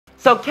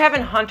So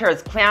Kevin Hunter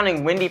is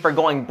clowning Wendy for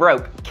going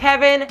broke.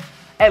 Kevin,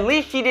 at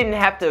least she didn't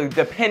have to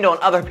depend on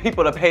other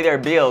people to pay their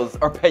bills,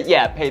 or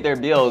pay their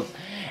bills.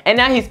 And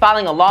now he's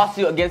filing a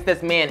lawsuit against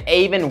this man,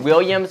 Wendy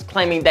Williams,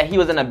 claiming that he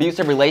was in an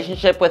abusive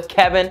relationship with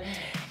Kevin.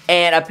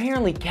 And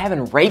apparently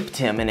Kevin raped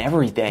him and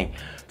everything.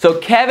 So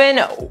Kevin,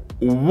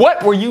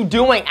 what were you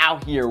doing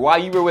out here while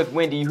you were with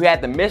Wendy? You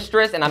had the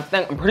mistress, and I'm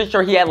pretty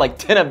sure he had like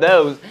 10 of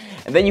those.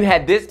 And then you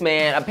had this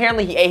man,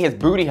 apparently he ate his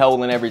booty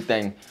hole and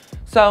everything.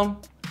 So,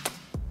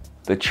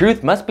 the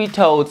truth must be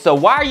told. So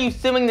why are you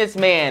suing this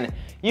man?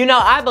 You know,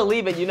 I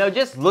believe it. You know,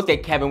 just look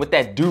at Kevin with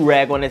that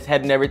do-rag on his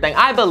head and everything.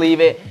 I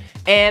believe it.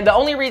 And the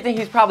only reason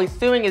he's probably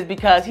suing is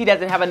because he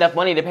doesn't have enough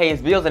money to pay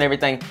his bills and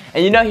everything.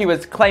 And you know, he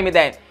was claiming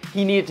that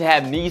he needed to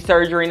have knee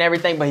surgery and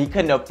everything, but he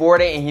couldn't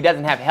afford it, and he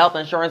doesn't have health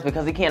insurance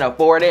because he can't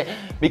afford it,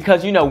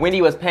 because, you know,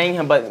 Wendy was paying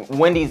him, but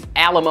Wendy's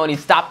alimony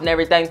stopped and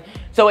everything.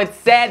 So it's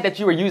sad that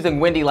you were using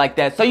Wendy like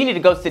that. So you need to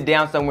go sit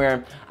down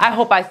somewhere.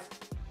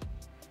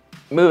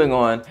 Moving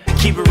on.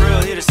 Keep it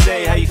real, here to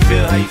say how you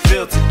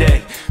feel today.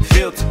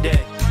 Feel